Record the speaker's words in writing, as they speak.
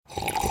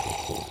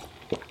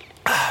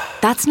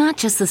That's not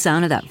just the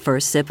sound of that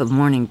first sip of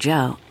Morning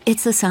Joe.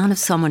 It's the sound of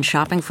someone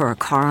shopping for a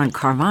car on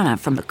Carvana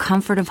from the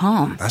comfort of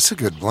home. That's a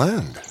good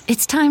blend.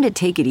 It's time to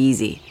take it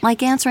easy,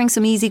 like answering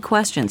some easy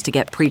questions to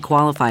get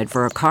pre-qualified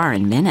for a car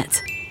in minutes.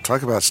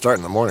 Talk about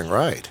starting the morning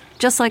right.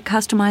 Just like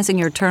customizing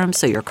your terms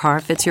so your car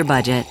fits your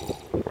budget.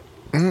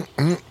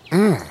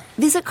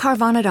 Visit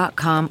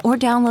Carvana.com or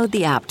download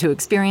the app to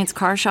experience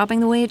car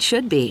shopping the way it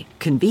should be.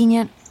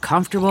 Convenient,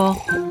 comfortable.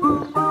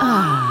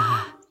 Ah.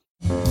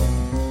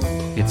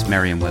 It's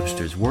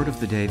Merriam-Webster's Word of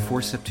the Day for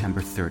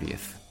September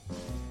 30th.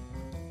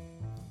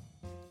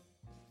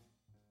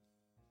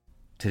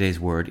 Today's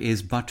word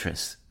is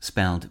buttress,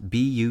 spelled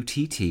B-U-T-T-R-E-S-S.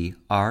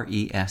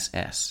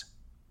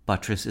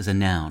 Buttress is a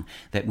noun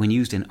that, when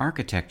used in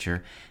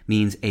architecture,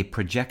 means a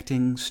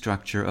projecting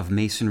structure of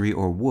masonry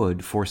or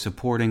wood for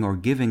supporting or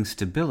giving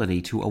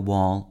stability to a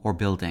wall or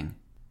building.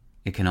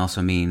 It can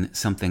also mean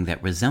something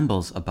that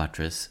resembles a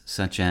buttress,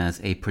 such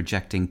as a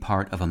projecting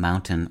part of a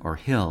mountain or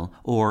hill,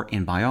 or,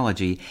 in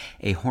biology,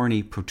 a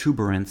horny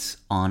protuberance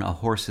on a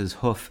horse's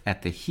hoof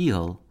at the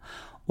heel,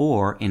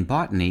 or, in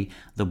botany,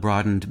 the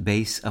broadened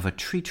base of a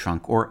tree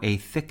trunk or a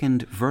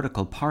thickened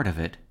vertical part of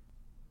it.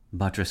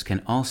 Buttress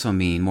can also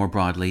mean, more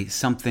broadly,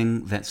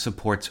 something that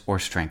supports or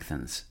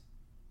strengthens.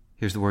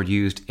 Here's the word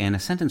used in a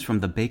sentence from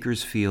the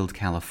Bakersfield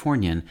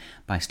Californian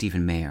by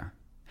Stephen Mayer.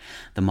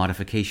 The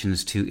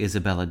modifications to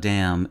Isabella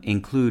Dam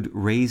include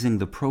raising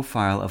the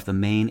profile of the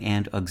main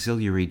and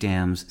auxiliary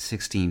dams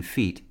 16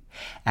 feet,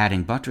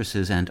 adding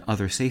buttresses and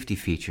other safety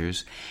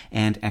features,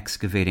 and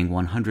excavating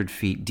 100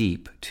 feet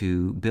deep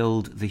to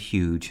build the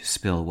huge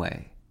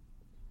spillway.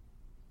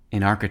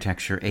 In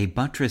architecture, a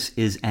buttress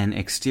is an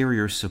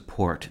exterior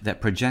support that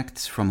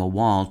projects from a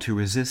wall to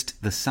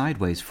resist the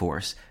sideways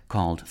force,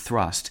 called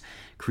thrust,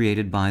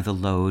 created by the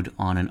load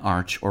on an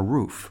arch or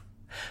roof.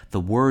 The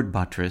word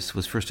buttress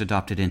was first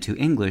adopted into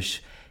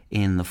English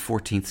in the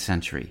 14th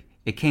century.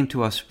 It came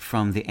to us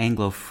from the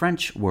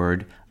Anglo-French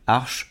word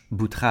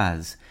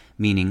arche-boutrase,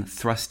 meaning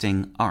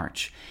thrusting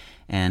arch,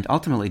 and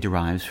ultimately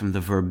derives from the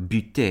verb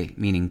butter,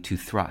 meaning to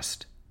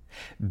thrust.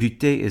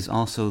 Butter is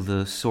also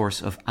the source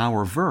of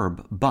our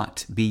verb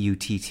butt,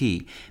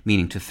 B-U-T-T,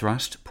 meaning to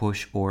thrust,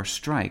 push, or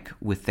strike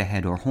with the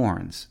head or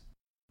horns.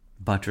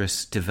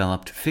 Buttress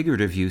developed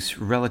figurative use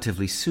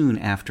relatively soon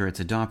after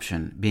its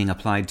adoption, being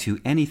applied to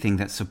anything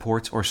that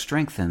supports or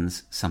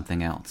strengthens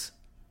something else.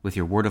 With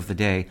your Word of the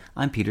Day,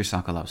 I'm Peter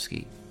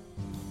Sokolowski.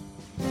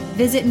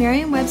 Visit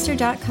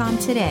Merriam-Webster.com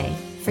today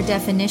for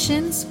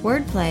definitions,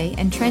 wordplay,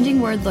 and trending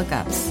word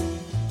lookups.